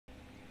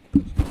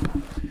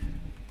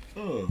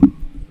Oh.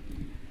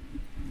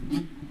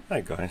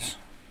 Hey guys,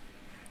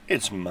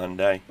 it's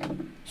Monday,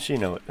 so you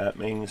know what that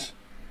means.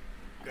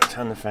 Gotta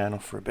turn the fan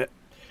off for a bit.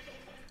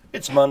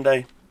 It's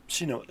Monday,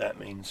 so you know what that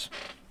means.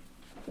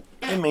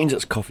 It means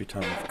it's coffee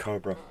time with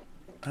Cobra.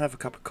 I have a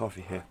cup of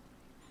coffee here.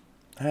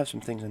 I have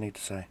some things I need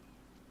to say.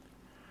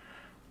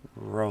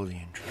 Roll the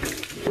intro.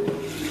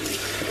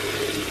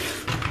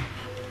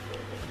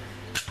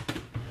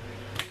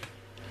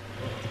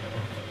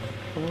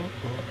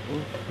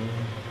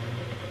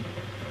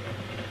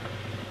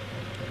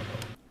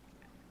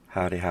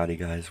 Howdy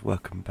guys,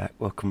 welcome back.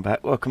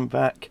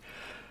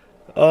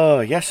 Oh,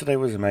 yesterday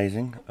was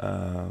amazing.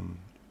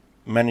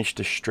 Managed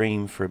to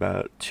stream for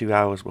about 2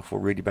 hours before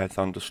a really bad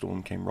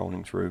thunderstorm came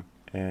rolling through,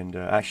 and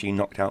actually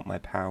knocked out my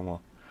power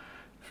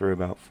for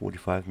about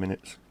 45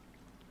 minutes.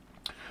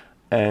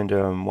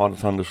 And while the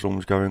thunderstorm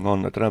was going on,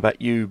 I don't know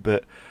about you,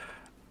 but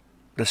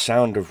the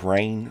sound of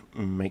rain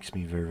makes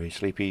me very, very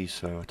sleepy.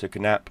 So I took a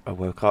nap, I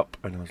woke up,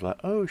 and I was like,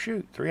 oh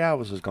shoot, 3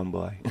 hours has gone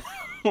by.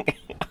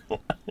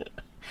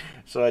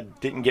 So I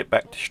didn't get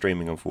back to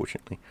streaming,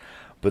 unfortunately.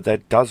 But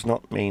that does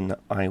not mean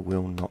that I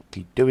will not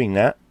be doing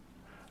that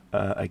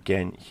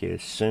again here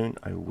soon.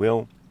 I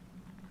will.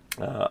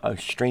 I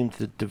streamed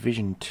The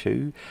Division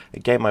 2, a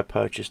game I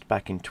purchased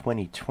back in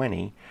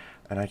 2020,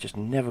 and I just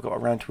never got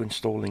around to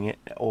installing it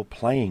or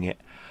playing it,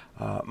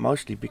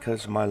 mostly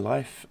because my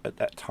life at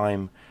that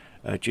time,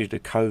 due to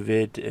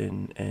COVID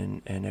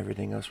and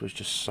everything else, was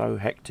just so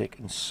hectic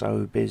and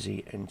so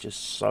busy and just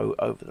so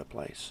over the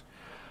place.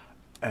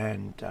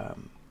 And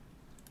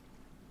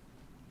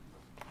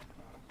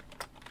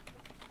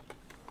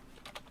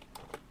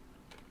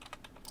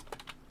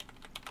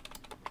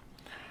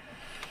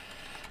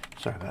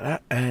sorry about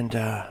that. And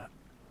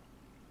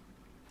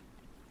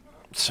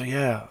so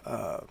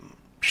yeah,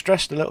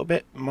 stressed a little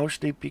bit,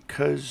 mostly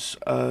because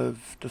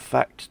of the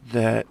fact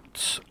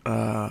that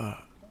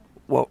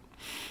well,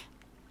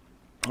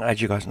 as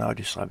you guys know, I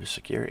do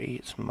cybersecurity.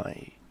 It's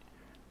my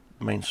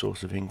main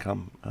source of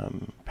income.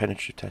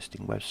 Penetrative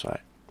testing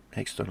website,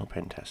 external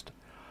pen tester.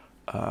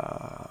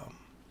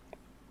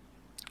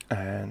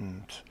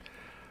 And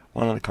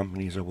one of the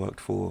companies I worked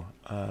for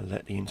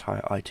let the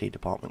entire IT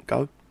department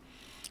go.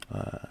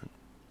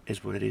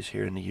 Is what it is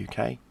here in the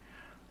UK.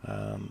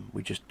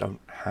 We just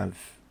don't have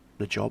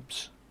the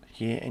jobs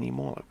here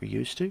anymore like we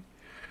used to.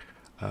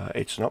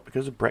 It's not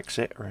because of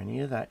Brexit or any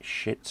of that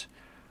shit,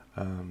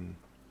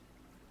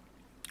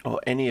 or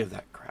any of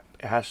that crap.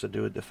 It has to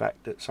do with the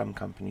fact that some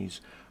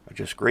companies are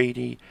just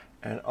greedy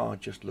and are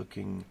just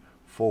looking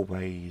for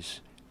ways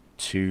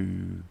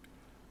to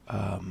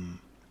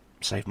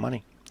save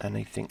money, and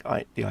they think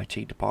the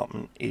IT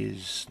department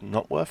is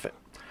not worth it,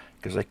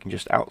 because they can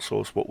just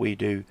outsource what we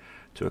do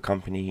to a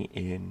company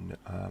in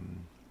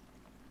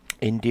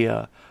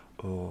India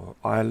or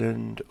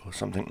Ireland or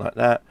something like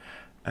that,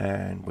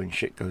 and when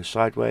shit goes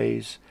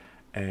sideways,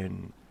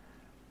 and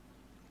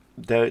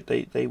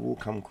they will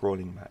come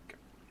crawling back.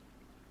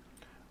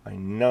 I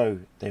know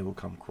they will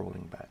come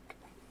crawling back.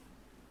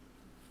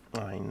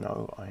 I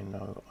know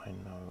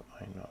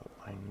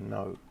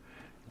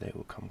they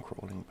will come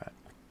crawling back,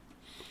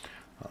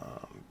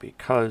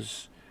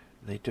 because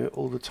they do it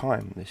all the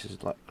time. This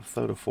is like the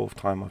third or fourth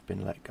time I've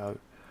been let go.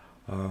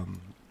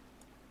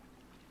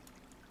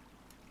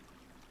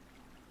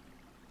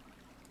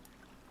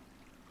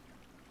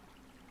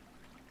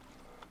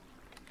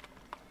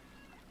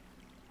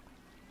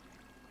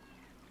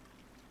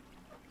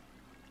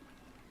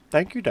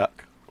 Thank you,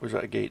 duck. Was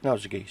that a geese? No, it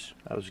was a geese.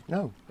 That was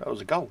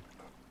a gull.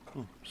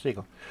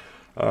 Seagull.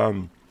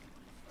 So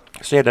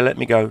yeah, they let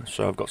me go,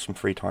 so I've got some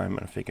free time,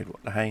 and I figured,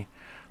 what the hey,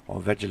 I'll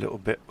veg a little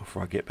bit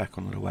before I get back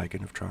on the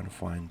wagon of trying to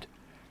find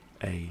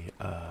a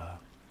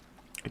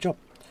job.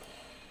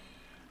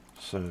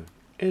 So,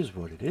 is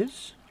what it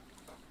is.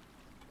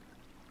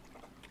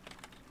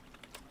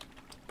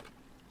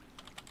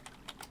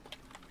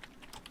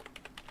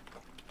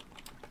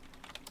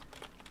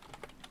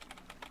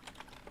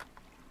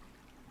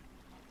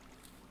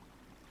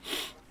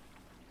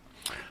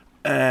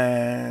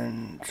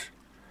 And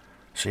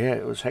so yeah,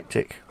 it was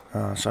hectic.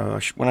 So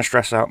when I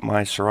stress out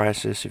my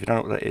psoriasis, if you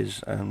don't know what that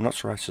is, not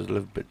psoriasis a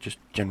little bit, just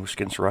general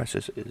skin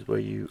psoriasis, is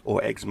where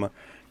or eczema,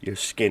 your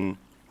skin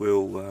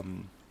will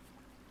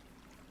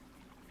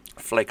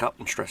flake up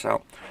and stress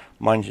out.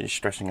 Mine is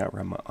stressing out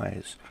around my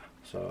eyes,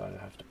 so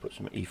I have to put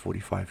some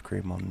E45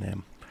 cream on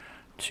them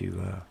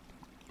to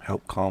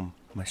help calm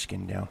my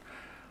skin down.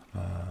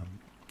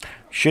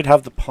 Should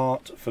have the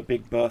part for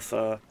Big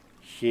Bertha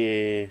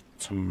here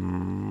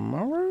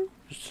tomorrow.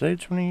 Is today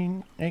the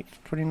 28th,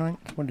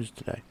 29th? What is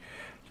today?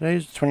 Today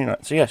is the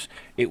 29th. So yes,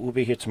 it will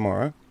be here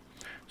tomorrow.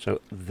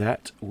 So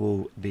that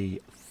will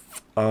be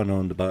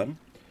on the button.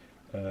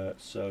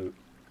 So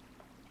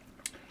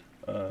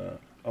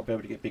I'll be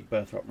able to get Big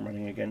Bertha up and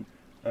running again.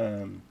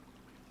 The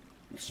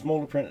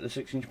smaller printer, the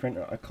 6-inch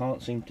printer, I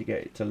can't seem to get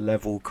it to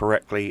level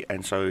correctly,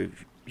 and so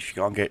if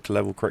you can't get it to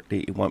level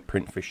correctly, it won't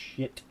print for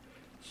shit.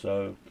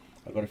 So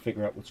I've got to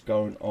figure out what's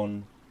going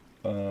on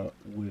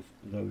with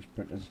those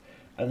printers.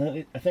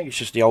 I think it's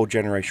just the old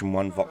Generation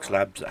 1 Vox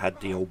Labs that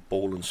had the old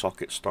ball and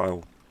socket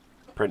style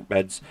print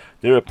beds.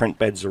 The other print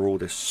beds are all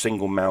this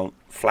single mount,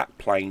 flat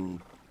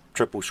plane,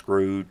 triple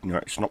screwed. You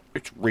know,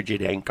 it's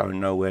rigid, ain't going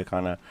nowhere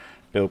kind of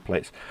build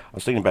plates. I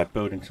was thinking about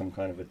building some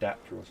kind of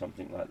adapter or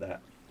something like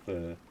that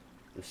for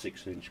the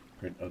 6-inch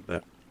printer,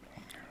 but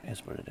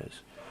here's what it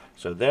is.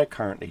 So they're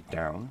currently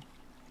down.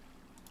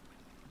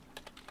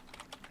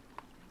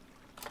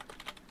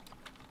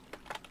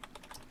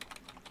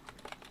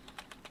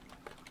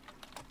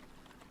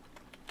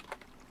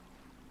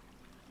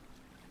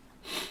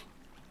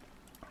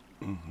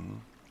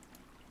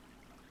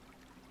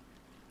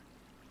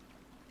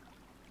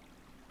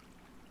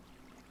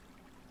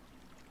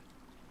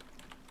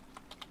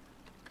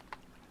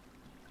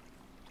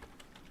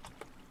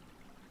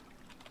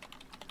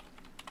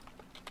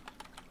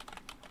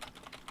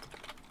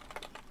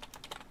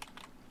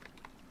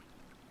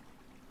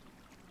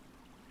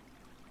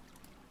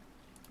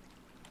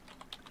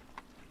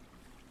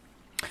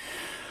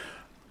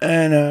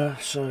 And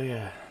so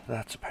yeah,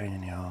 that's a pain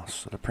in the ass.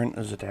 So the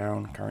printers are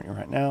down currently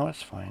right now,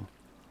 that's fine.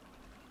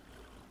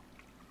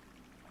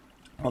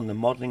 On the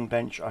modelling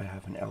bench I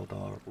have an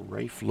Eldar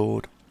Wraith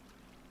Lord,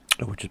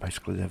 which is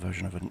basically their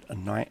version of a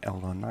Knight,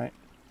 Eldar Knight.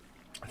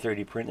 I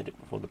 3D printed it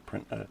before the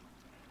printer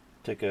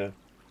took a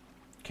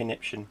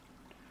conniption,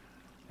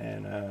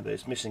 and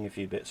it's missing a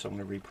few bits, so I'm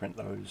going to reprint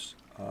those.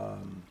 I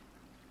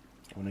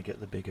want to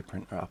get the bigger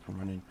printer up and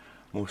running.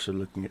 I'm also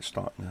looking at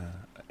starting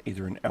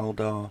either an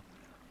Eldar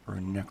or a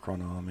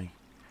Necron army,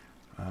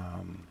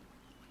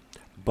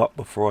 but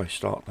before I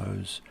start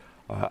those,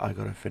 I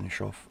got to finish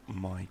off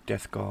my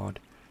Death Guard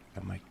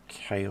and my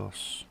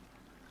Chaos,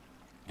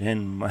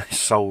 then my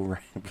Soul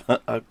Ray.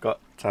 I've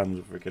got tons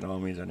of freaking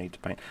armies I need to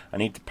paint. I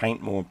need to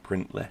paint more and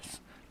print less,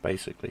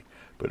 basically.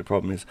 But the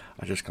problem is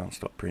I just can't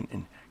stop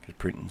printing, because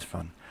printing's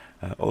fun.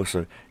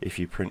 Also, if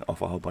you print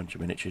off a whole bunch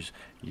of miniatures,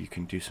 you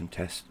can do some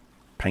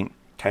paint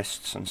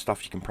tests and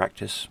stuff. You can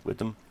practice with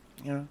them,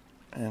 you know.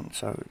 And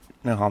so,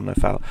 no harm, no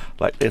foul.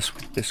 Like this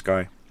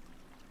guy,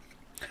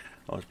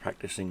 I was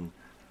practicing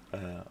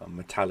a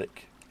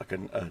metallic, like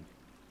a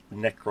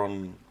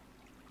Necron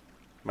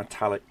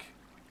metallic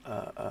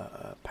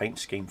paint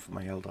scheme for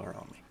my Eldar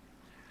army.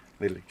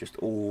 Literally, just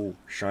all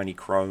shiny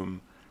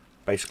chrome.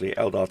 Basically,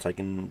 Eldar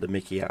taking the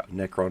mickey out of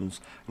Necrons.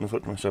 And I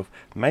thought to myself,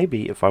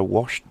 maybe if I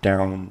washed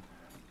down,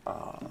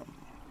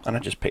 and I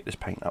just picked this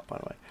paint up by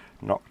the way,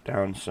 knocked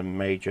down some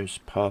Major's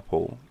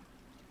purple,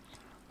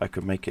 I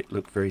could make it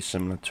look very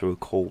similar to a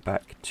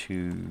callback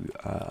to,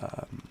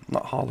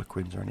 not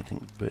Harlequins or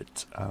anything,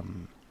 but,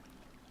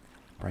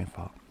 brain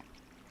fart,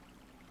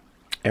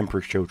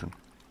 Emperor's Children.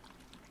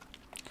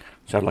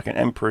 So like an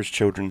Emperor's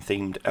Children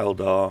themed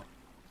Eldar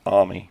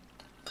army.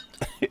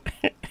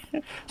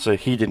 So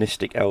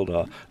hedonistic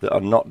Eldar that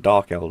are not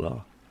Dark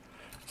Eldar.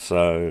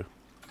 So,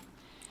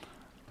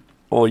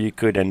 or you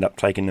could end up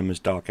taking them as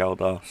Dark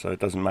Eldar, so it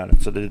doesn't matter.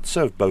 So they'd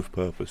serve both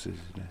purposes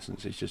in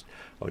essence. It's just,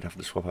 I would have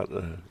to swap out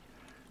the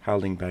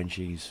Howling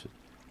Banshees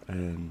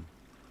and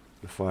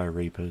the Fire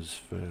Reapers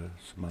for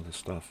some other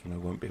stuff, and I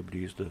won't be able to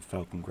use the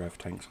Falcon Grav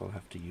tanks. I'll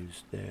have to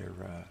use their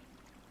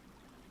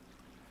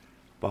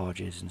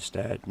barges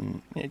instead,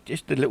 and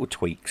just the little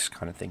tweaks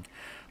kind of thing.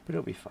 But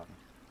it'll be fun.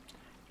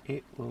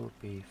 It will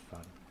be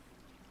fun.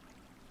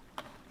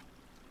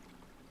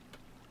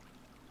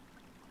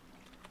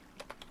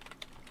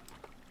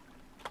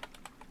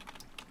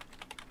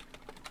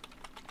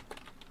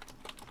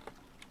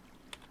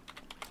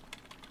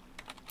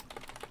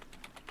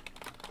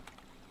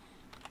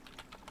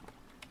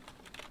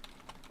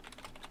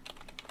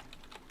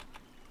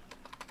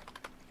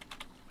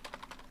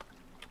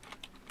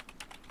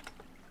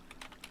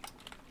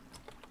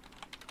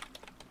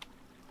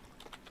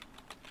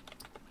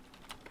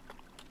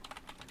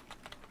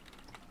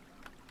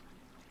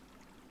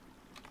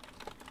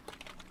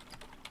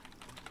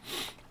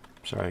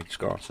 Sorry, just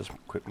got to answer some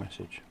quick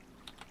message.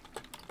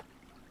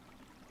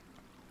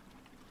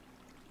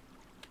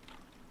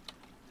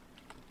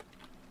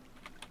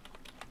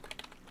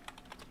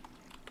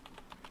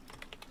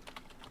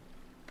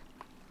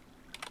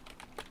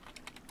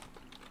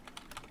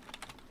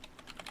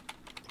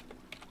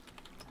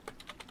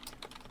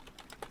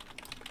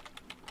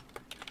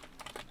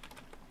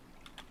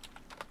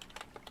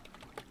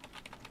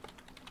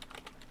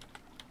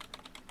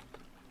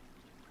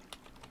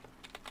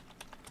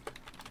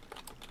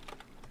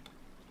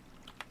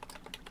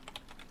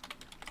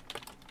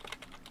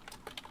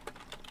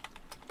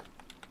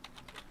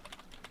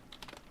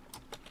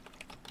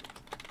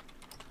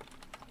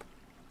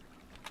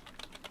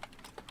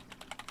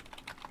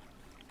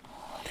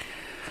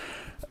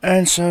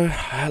 And so,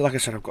 like I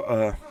said, I've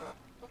got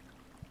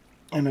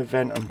an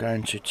event I'm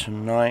going to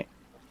tonight.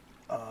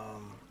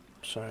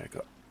 Sorry, I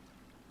got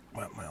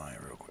wet my eye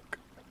real quick.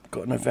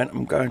 Got an event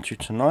I'm going to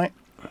tonight.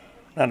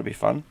 That'll be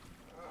fun.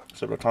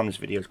 So by the time this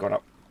video's gone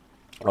up,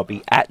 I'll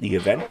be at the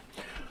event.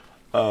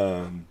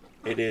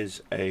 It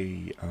is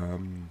a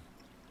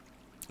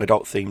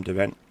adult themed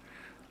event.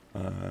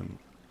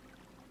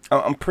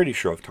 I'm pretty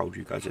sure I've told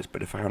you guys this,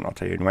 but if I haven't, I'll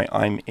tell you anyway.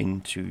 I'm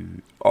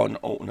into an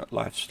alternate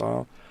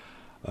lifestyle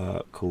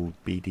called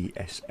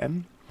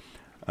BDSM,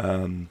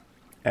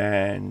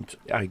 and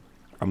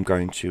I'm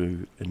going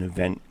to an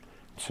event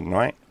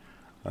tonight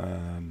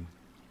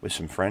with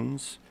some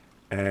friends,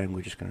 and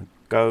we're just going to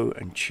go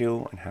and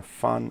chill and have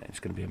fun.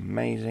 It's going to be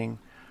amazing.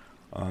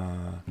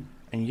 And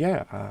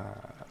yeah,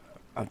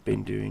 I've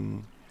been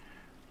doing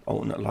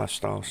alternate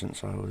lifestyle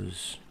since I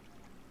was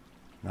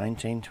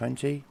 19,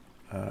 20.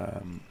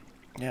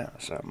 Yeah,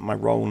 so my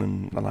role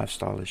in the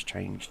lifestyle has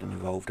changed and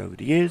evolved over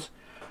the years.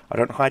 I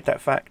don't hide that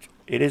fact.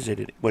 It is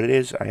what it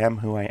is. I am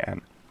who I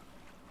am.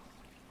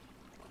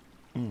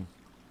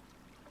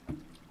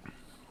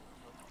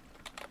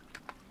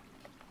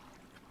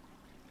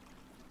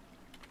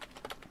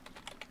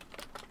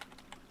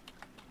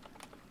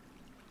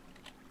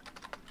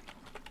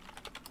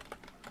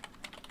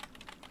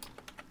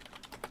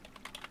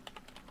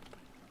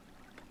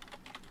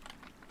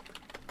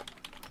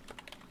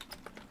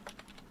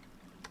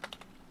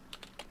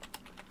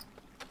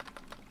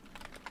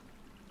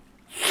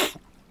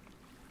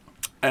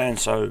 And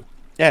so,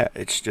 yeah,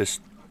 it's just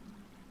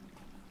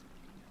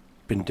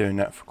been doing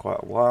that for quite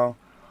a while.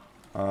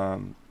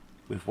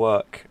 With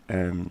work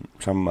and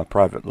some of my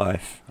private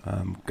life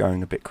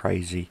going a bit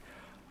crazy.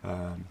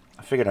 I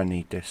figured I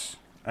need this.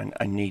 And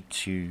I need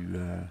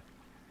to...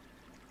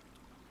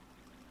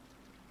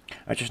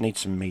 I just need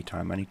some me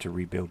time. I need to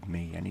rebuild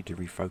me. I need to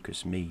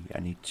refocus me. I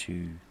need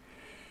to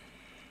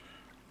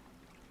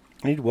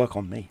work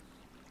on me.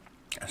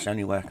 That's the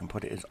only way I can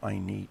put it, is I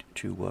need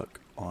to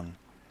work on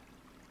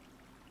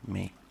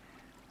me.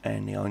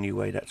 And the only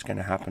way that's going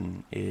to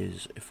happen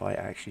is if I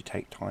actually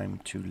take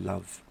time to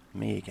love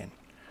me again.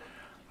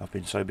 I've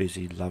been so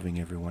busy loving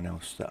everyone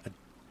else that I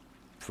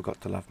forgot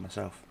to love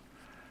myself.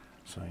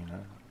 So,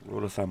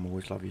 rule of thumb,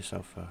 always love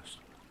yourself first,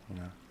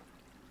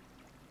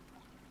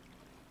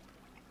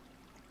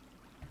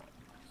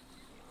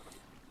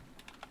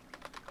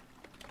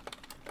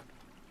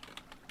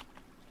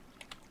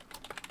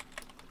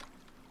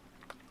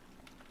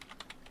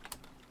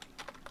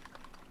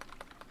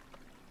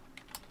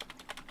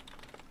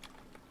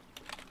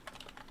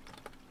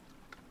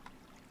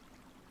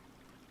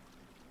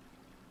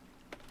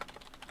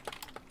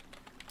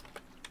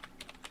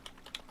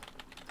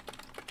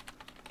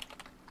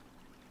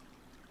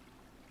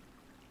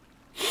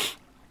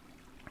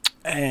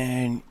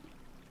 And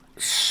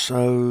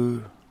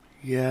so,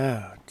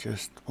 yeah,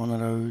 just one of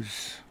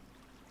those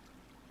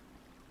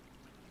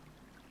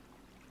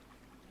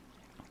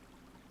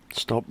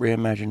stop,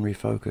 reimagine,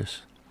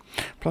 refocus.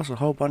 Plus a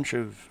whole bunch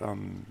of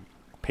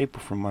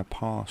people from my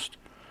past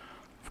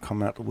have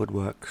come out the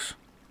woodworks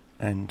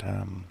and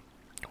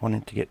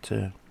wanting to get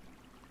to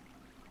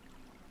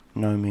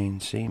know me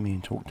and see me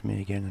and talk to me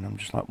again, and I'm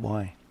just like,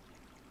 why?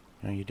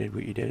 You did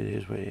what you did, it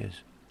is what it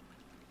is.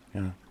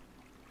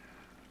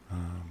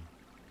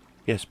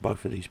 Yes,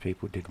 both of these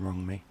people did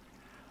wrong me,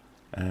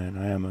 and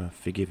I am a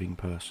forgiving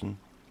person.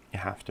 You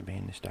have to be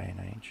in this day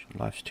and age.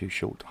 Life's too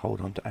short to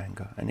hold on to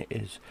anger, and it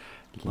is.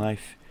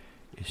 Life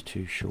is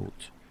too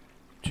short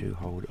to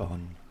hold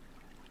on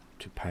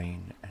to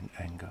pain and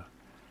anger.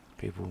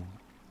 People,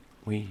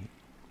 we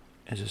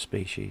as a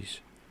species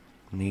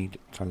need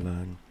to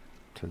learn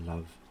to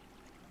love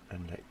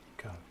and let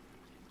go.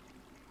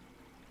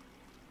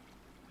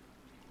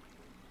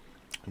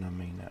 And I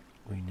mean that.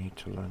 We need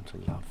to learn to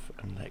love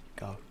and let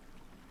go,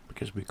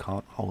 because we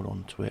can't hold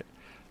on to it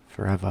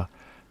forever,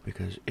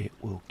 because it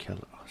will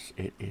kill us.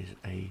 It is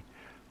a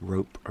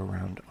rope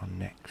around our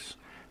necks,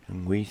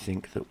 and we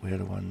think that we're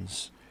the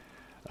ones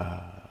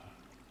are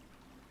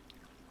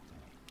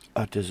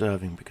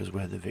deserving because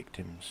we're the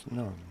victims.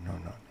 No.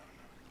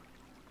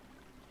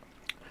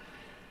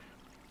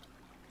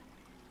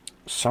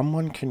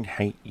 Someone can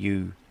hate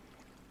you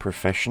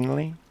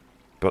professionally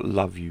but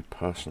love you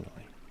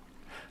personally.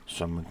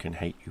 Someone can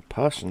hate you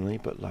personally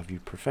but love you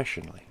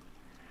professionally.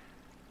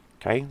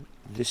 Okay,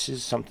 this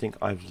is something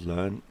I've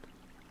learned,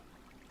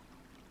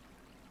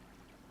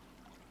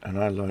 and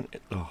I learned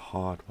it the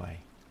hard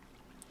way.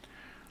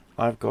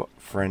 I've got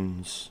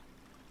friends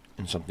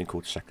in something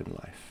called Second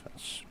Life.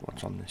 That's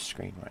what's on this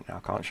screen right now. I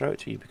can't show it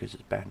to you because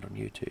it's banned on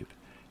YouTube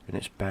and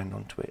it's banned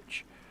on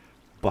Twitch.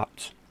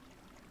 But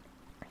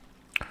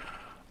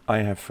I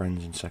have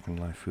friends in Second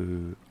Life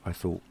who I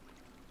thought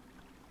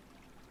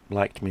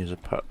liked me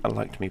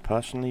liked me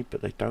personally,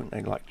 but they don't.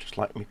 They just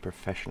like me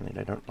professionally.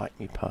 They don't like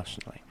me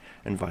personally,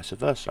 and vice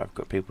versa. I've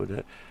got people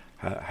that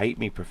hate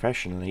me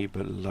professionally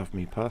but love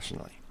me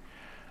personally,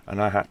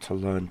 and I had to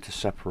learn to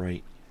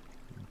separate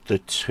the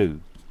two.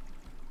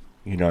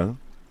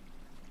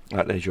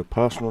 Like there's your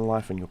personal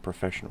life and your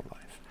professional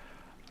life.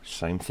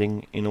 Same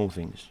thing in all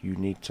things. You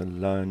need to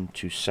learn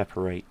to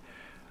separate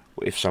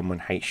if someone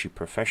hates you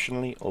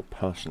professionally or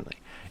personally.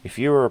 If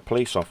you're a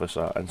police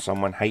officer and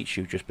someone hates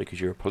you just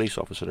because you're a police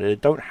officer, they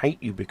don't hate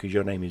you because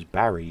your name is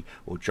Barry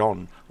or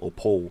John or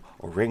Paul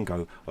or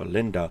Ringo or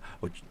Linda.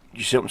 Or,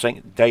 you see what I'm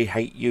saying? They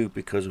hate you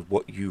because of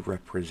what you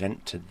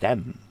represent to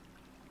them.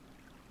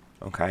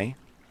 Okay?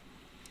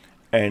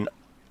 And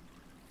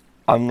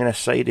I'm going to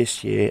say this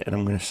here, and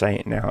I'm going to say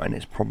it now, and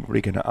it's probably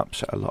going to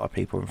upset a lot of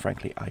people, and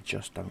frankly, I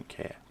just don't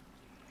care.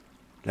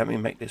 Let me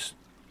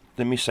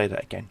say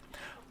that again.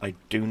 I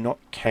do not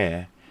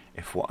care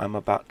if what I'm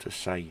about to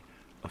say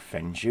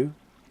offends you,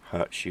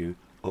 hurts you,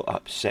 or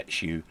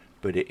upsets you,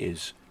 but it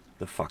is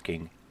the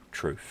fucking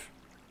truth.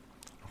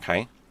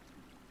 Okay?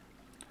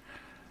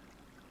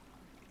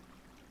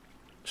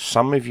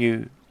 Some of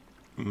you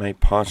may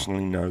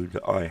personally know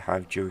that I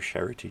have Jewish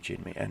heritage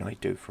in me, and I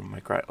do, from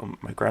my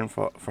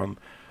grandfather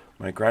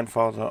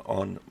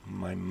on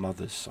my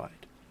mother's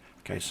side.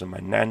 Okay, so my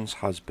nan's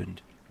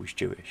husband was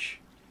Jewish,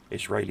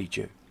 Israeli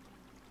Jew.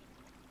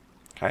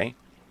 Okay,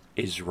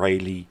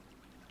 Israeli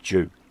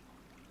Jew.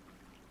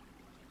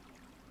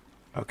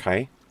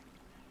 Okay,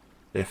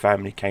 their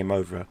family came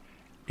over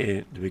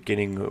in the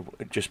beginning,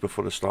 just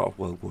before the start of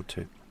World War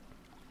II.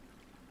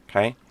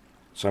 Okay,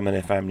 some of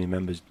their family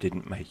members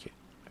didn't make it,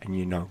 and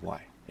you know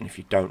why. And if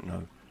you don't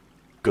know,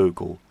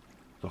 Google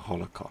the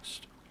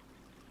Holocaust.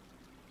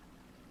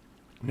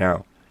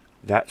 Now,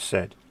 that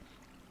said,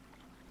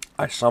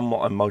 I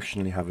somewhat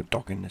emotionally have a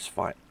dog in this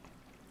fight.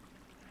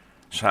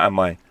 So am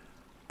I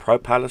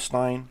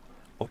pro-Palestine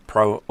or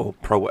pro?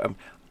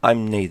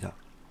 I'm neither.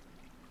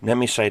 Let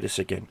me say this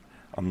again.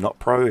 I'm not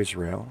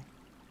pro-Israel.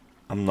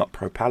 I'm not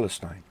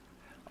pro-Palestine.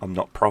 I'm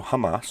not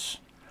pro-Hamas.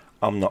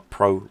 I'm not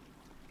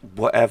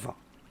pro-whatever.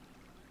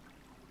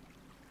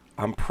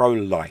 I'm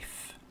pro-life.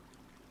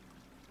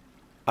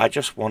 I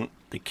just want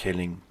the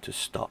killing to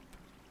stop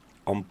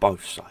on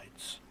both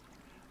sides.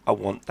 I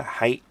want the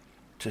hate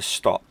to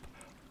stop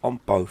on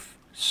both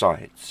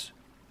sides.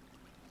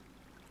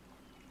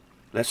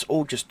 Let's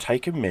all just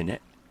take a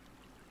minute,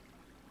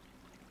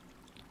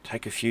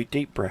 take a few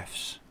deep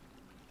breaths,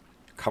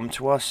 come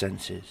to our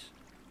senses.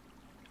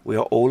 We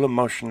are all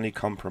emotionally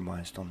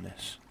compromised on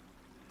this.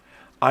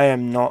 I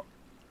am not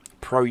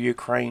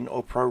pro-Ukraine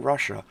or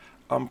pro-Russia.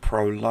 I'm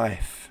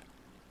pro-life.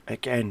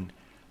 Again,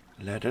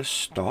 let us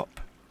stop.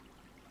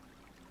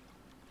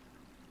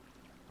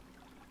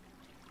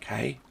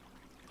 Okay?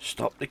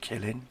 Stop the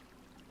killing.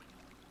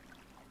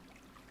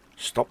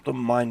 Stop the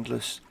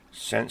mindless,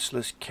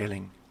 senseless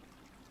killing.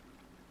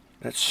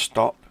 Let's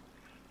stop,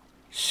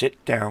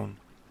 sit down,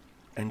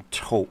 and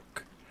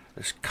talk.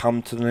 Let's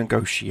come to the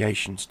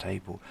negotiations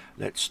table.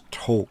 Let's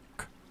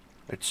talk.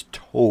 Let's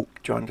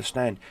talk. Do you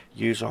understand?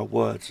 Use our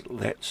words.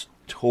 Let's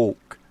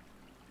talk.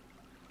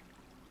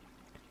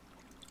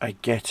 I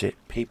get it.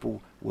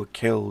 People were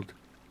killed.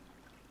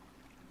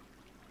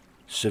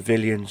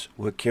 Civilians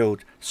were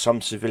killed.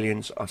 Some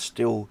civilians are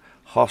still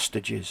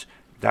hostages.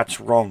 That's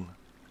wrong.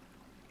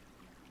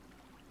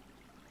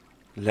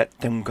 Let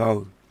them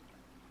go.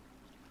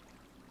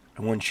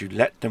 And once you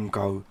let them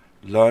go,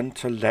 learn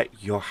to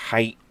let your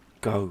hate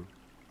go.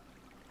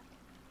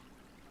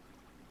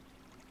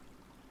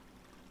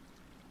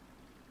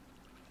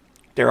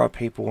 There are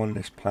people on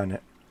this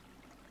planet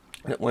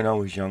that when I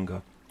was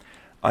younger,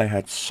 I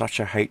had such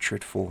a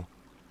hatred for,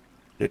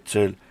 that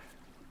to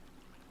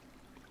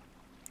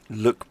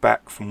look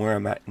back from where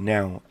I'm at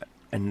now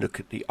and look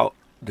at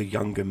the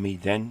younger me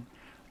then,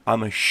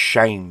 I'm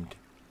ashamed.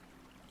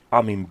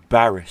 I'm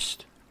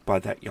embarrassed by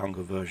that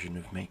younger version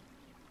of me.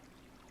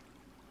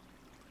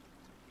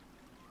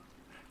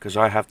 Because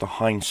I have the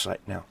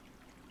hindsight now.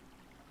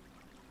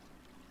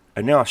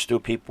 And there are still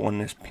people on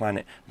this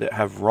planet that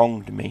have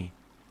wronged me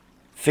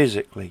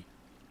physically,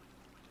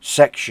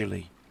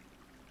 sexually.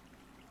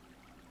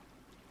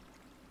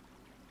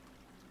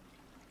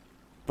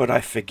 But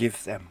I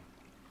forgive them.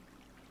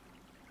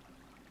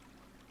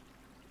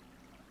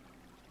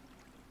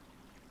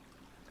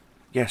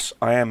 Yes,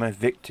 I am a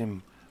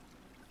victim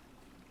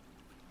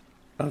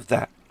of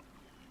that.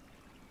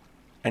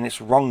 And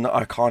it's wrong that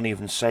I can't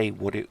even say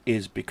what it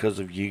is because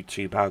of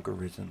YouTube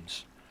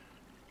algorithms.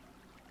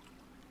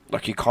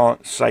 Like you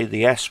can't say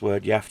the S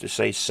word, you have to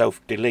say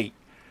self-delete.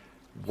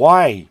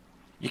 Why?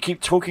 You keep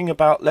talking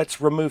about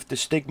let's remove the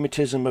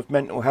stigmatism of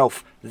mental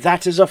health.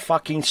 That is a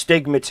fucking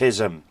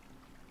stigmatism.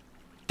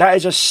 That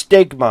is a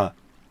stigma.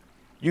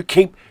 You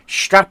keep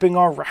strapping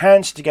our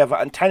hands together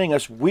and telling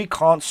us we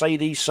can't say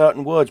these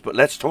certain words, but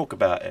let's talk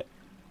about it.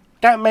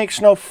 That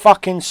makes no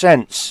fucking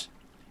sense.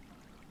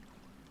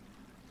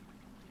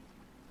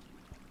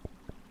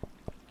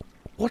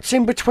 What's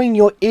in between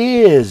your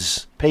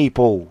ears,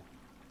 people?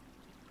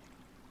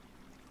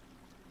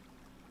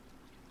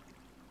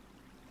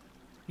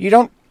 You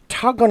don't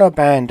tug on a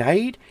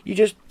band-aid, you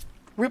just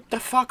rip the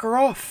fucker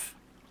off.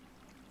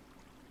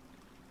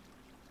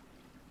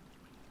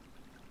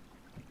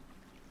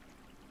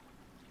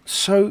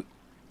 So,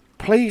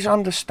 please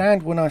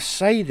understand when I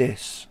say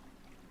this.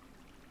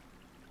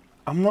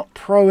 I'm not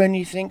pro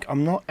anything,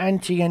 I'm not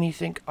anti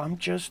anything, I'm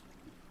just...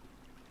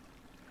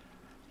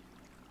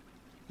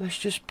 Let's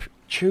just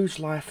choose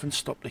life and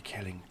stop the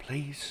killing,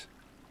 please.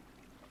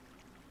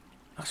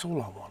 That's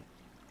all I want.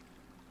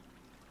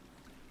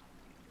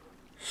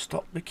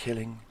 Stop the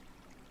killing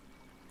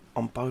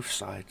on both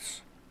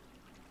sides.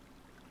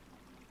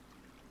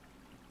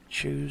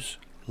 Choose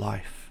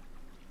life.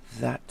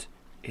 That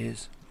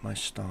is my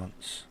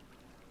stance.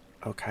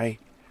 Okay?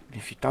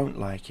 If you don't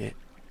like it,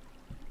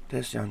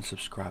 there's the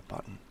unsubscribe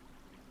button.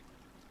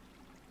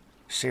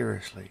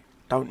 Seriously,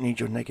 don't need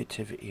your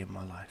negativity in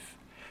my life.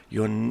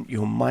 Your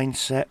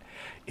mindset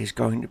is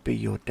going to be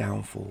your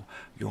downfall.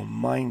 Your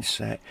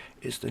mindset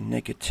is the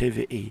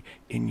negativity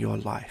in your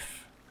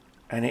life.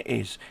 And it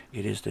is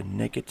the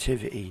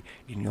negativity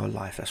in your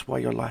life. That's why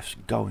your life's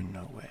going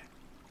nowhere.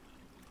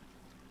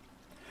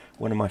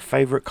 One of my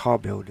favourite car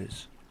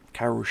builders,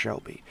 Carroll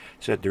Shelby,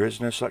 said there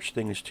is no such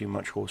thing as too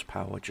much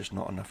horsepower, just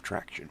not enough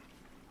traction.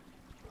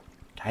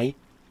 Okay?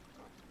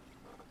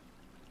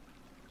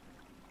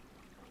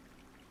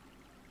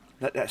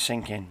 Let that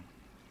sink in.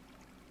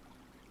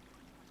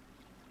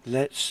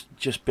 Let's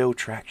just build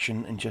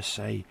traction and just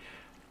say,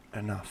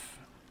 enough.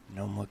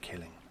 No more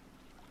killing.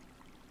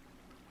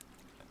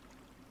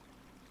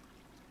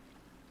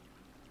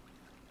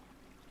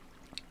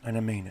 And I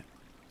mean it.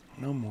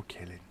 No more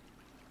killing.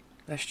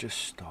 Let's just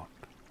stop.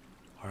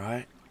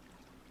 Alright?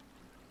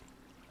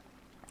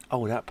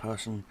 Oh, that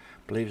person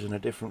believes in a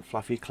different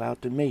fluffy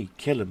cloud than me.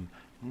 Kill him.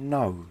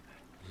 No.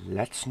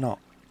 Let's not.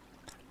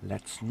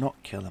 Let's not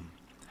kill them.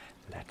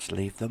 Let's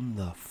leave them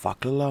the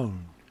fuck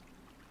alone.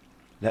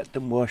 Let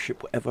them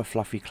worship whatever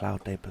fluffy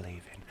cloud they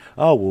believe in.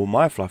 Oh, well,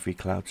 my fluffy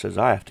cloud says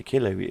I have to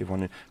kill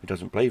everyone who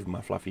doesn't believe in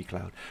my fluffy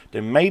cloud.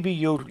 Then maybe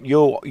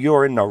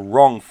you're in the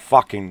wrong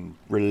fucking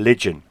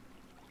religion.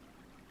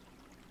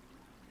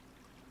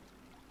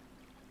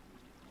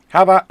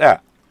 How about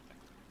that?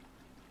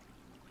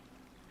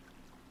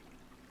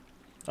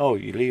 Oh,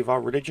 you leave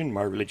our religion?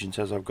 My religion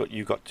says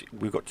we've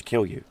got to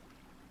kill you.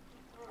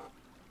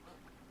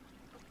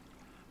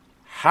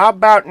 How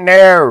about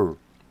no?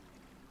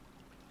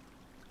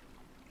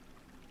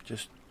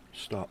 Just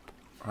stop.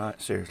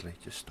 Alright, seriously,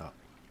 just stop.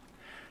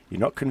 You're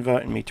not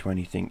converting me to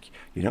anything.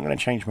 You're not going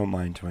to change my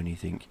mind to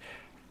anything.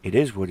 It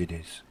is what it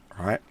is,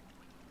 alright?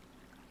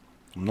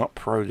 I'm not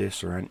pro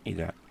this or anti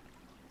that.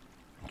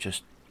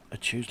 I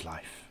choose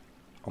life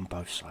on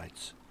both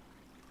sides.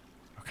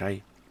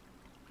 Okay?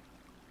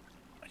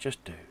 I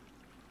just do.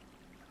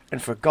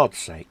 And for God's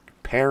sake,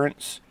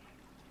 parents,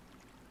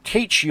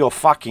 teach your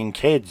fucking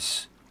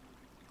kids.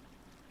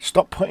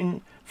 Stop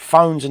putting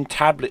phones and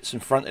tablets in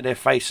front of their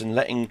face and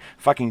letting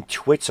fucking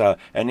Twitter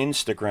and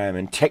Instagram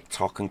and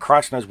TikTok and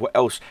Christ knows what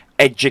else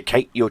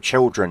educate your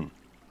children.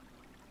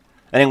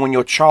 And then when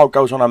your child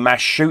goes on a mass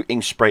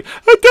shooting spree,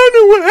 I don't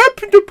know what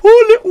happened to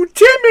poor little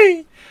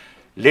Timmy.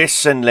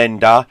 Listen,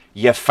 Linda,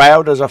 you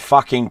failed as a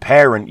fucking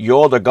parent.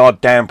 You're the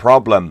goddamn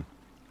problem.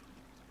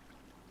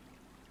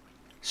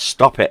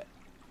 Stop it.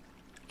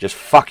 Just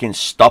fucking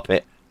stop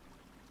it.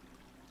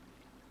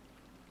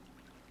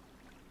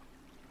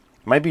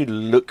 Maybe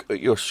look at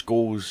your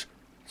school's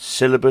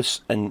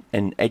syllabus and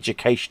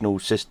educational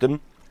system.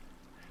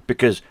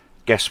 Because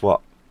guess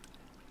what?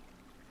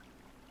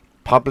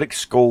 Public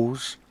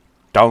schools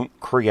don't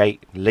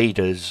create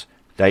leaders.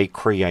 They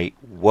create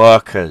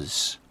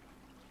workers.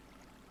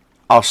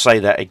 I'll say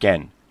that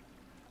again.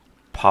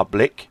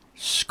 Public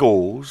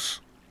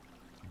schools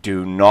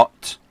do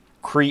not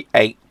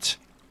create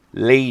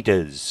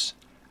leaders.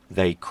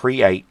 They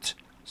create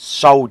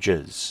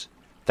soldiers.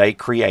 They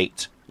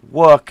create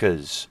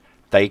workers.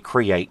 They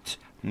create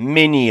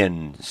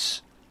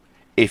minions.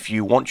 If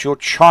you want your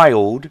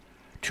child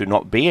to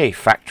not be a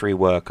factory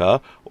worker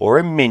or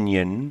a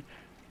minion,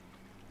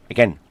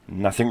 again,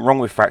 nothing wrong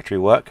with factory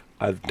work.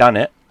 I've done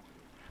it.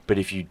 But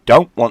if you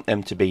don't want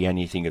them to be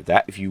anything of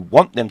that, if you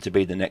want them to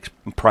be the next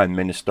Prime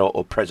Minister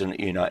or President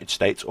of the United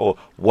States or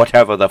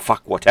whatever the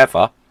fuck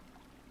whatever,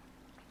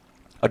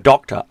 a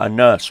doctor, a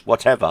nurse,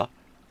 whatever,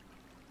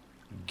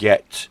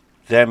 get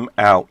them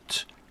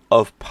out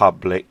of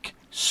public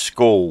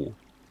school.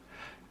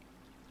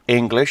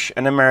 English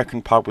and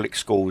American public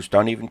schools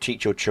don't even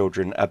teach your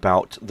children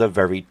about the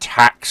very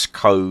tax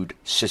code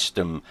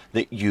system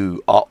that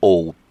you are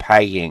all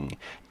paying.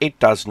 It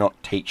does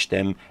not teach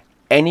them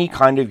any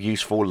kind of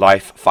useful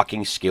life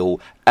fucking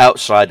skill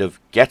outside of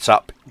get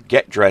up,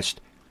 get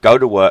dressed, go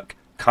to work,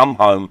 come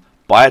home,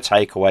 buy a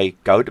takeaway,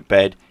 go to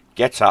bed,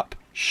 get up,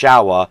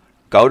 shower,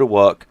 go to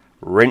work,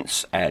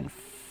 rinse and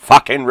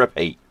fucking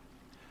repeat.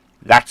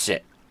 That's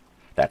it.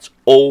 That's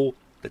all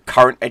the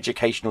current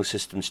educational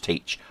systems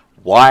teach.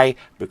 Why?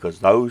 Because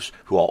those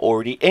who are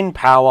already in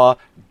power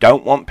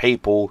don't want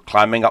people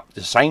climbing up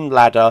the same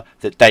ladder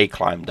that they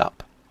climbed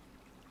up.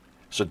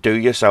 So do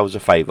yourselves a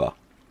favour.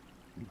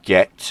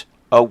 Get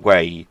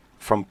away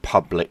from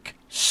public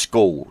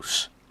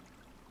schools.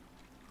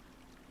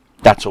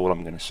 That's all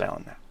I'm going to say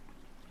on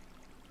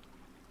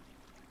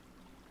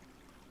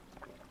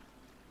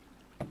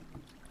that.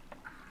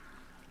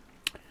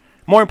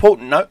 More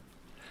important note,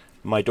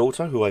 my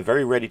daughter, who I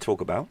very rarely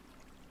talk about,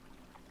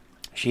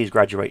 she is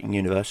graduating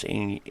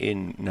university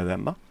in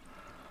November.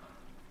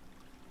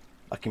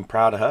 Fucking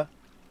proud of her.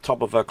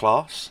 Top of her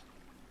class.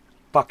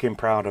 Fucking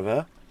proud of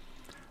her.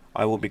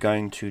 I will be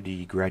going to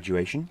the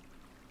graduation.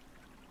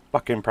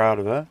 Fucking proud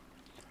of her.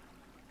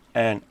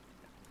 And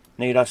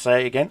need I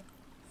say it again?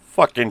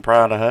 Fucking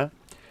proud of her.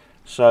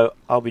 So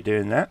I'll be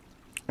doing that.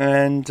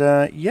 And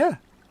yeah.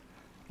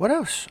 What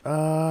else?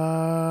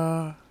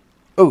 Oh,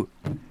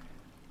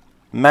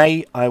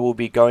 May, I will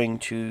be going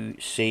to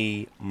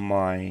see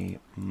my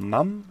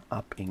mum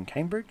up in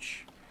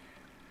Cambridge.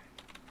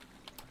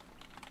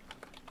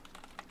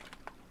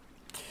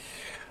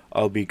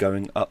 I'll be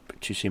going up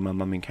to see my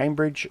mum in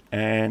Cambridge,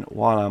 and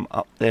while I'm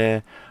up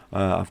there,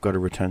 I've got to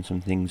return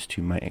some things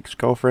to my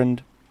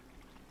ex-girlfriend.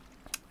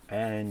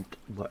 And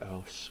what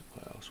else?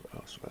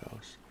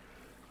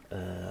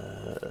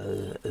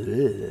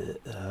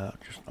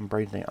 I'm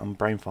brain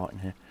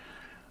farting here.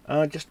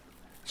 Just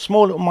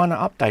small little minor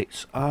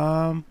updates.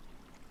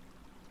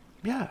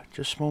 Yeah,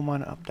 just small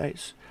minor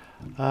updates.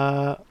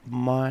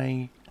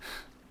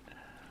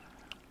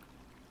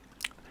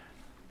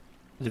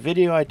 The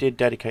video I did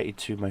dedicated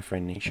to my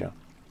friend Nisha.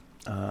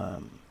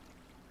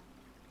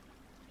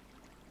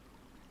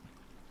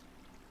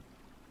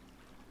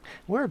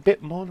 We're a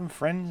bit more than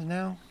friends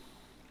now.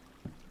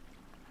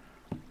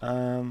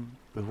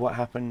 With what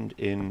happened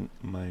in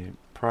my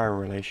prior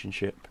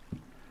relationship,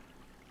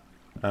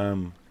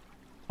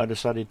 I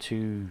decided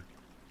to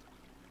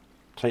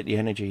take the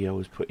energy I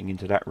was putting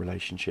into that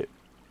relationship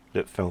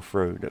that fell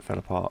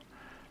apart,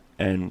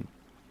 and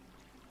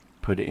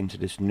put it into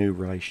this new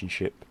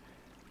relationship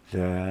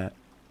that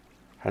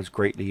has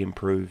greatly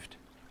improved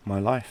my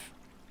life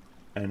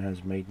and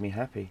has made me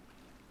happy.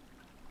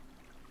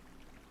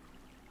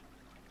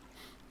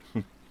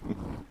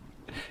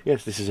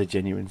 Yes, this is a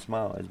genuine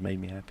smile. It's made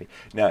me happy.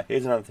 Now,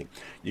 here's another thing.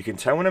 You can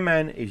tell when a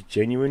man is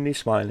genuinely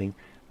smiling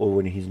or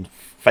when he's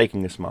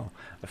faking a smile.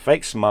 A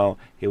fake smile,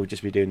 he will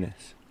just be doing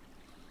this.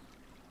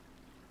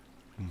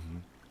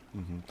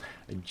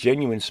 A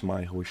genuine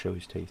smile, he will show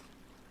his teeth.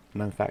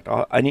 And in fact,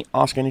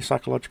 ask any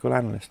psychological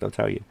analyst, they'll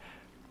tell you.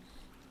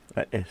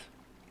 Like this.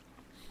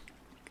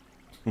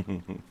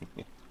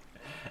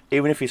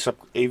 Even if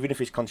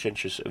he's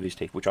conscientious of his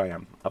teeth, which I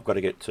am. I've got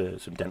to get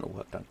some dental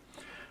work done.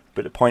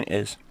 But the point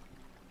is,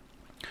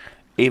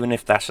 even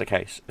if that's the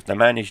case, if the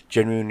man is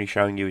genuinely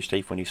showing you his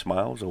teeth when he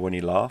smiles or when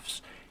he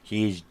laughs,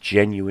 he is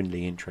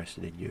genuinely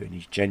interested in you, and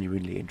he's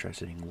genuinely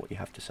interested in what you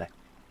have to say.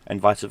 And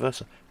vice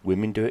versa.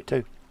 Women do it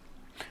too.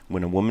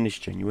 When a woman is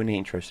genuinely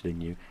interested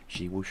in you,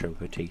 she will show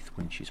her teeth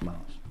when she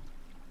smiles.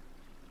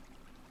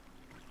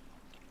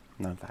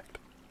 Known fact.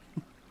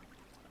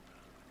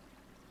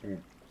 Oh,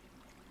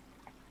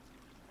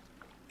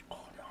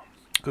 no.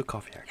 Good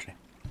coffee, actually.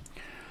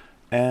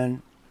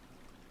 And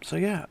so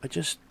yeah,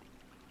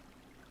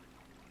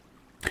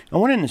 I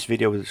want to end this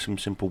video with some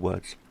simple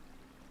words.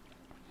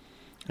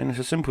 And it's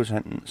a simple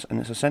sentence, and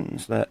it's a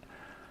sentence that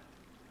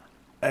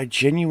I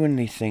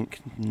genuinely think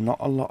not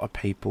a lot of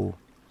people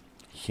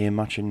hear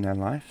much in their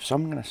life, so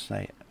I'm going to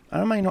say it.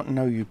 I may not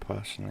know you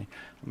personally,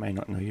 I may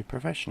not know you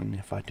professionally.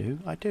 If I do,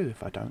 I do.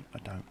 If I don't, I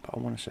don't. But I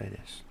want to say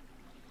this.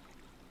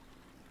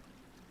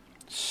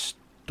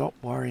 Stop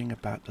worrying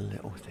about the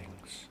little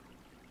things.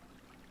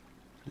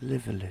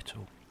 Live a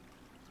little.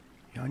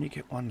 You only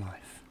get one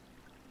life.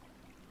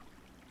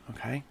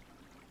 Okay?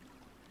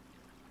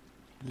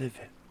 Live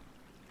it.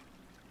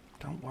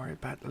 Don't worry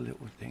about the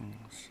little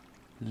things.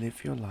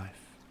 Live your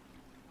life.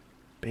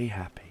 Be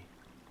happy.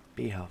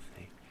 Be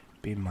healthy.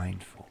 Be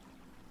mindful.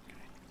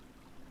 Okay?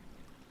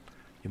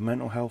 Your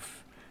mental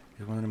health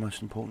is one of the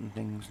most important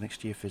things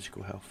next to your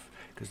physical health,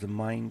 because the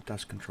mind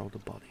does control the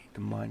body. The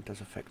mind does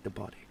affect the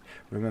body.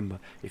 Remember,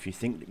 if you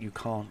think that you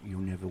can't, you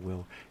never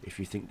will. If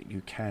you think that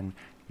you can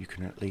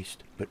at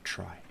least but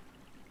try.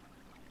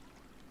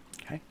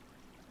 Okay?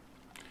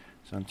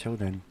 So until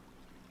then,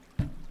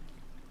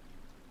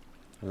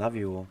 I love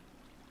you all,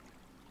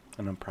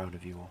 and I'm proud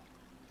of you all.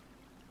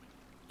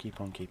 Keep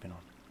on keeping on.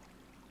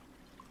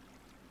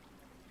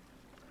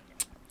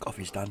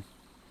 Coffee's done.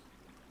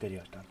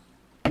 Video's done.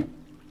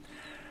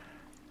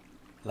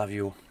 Love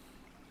you all,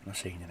 and I'll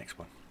see you in the next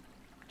one.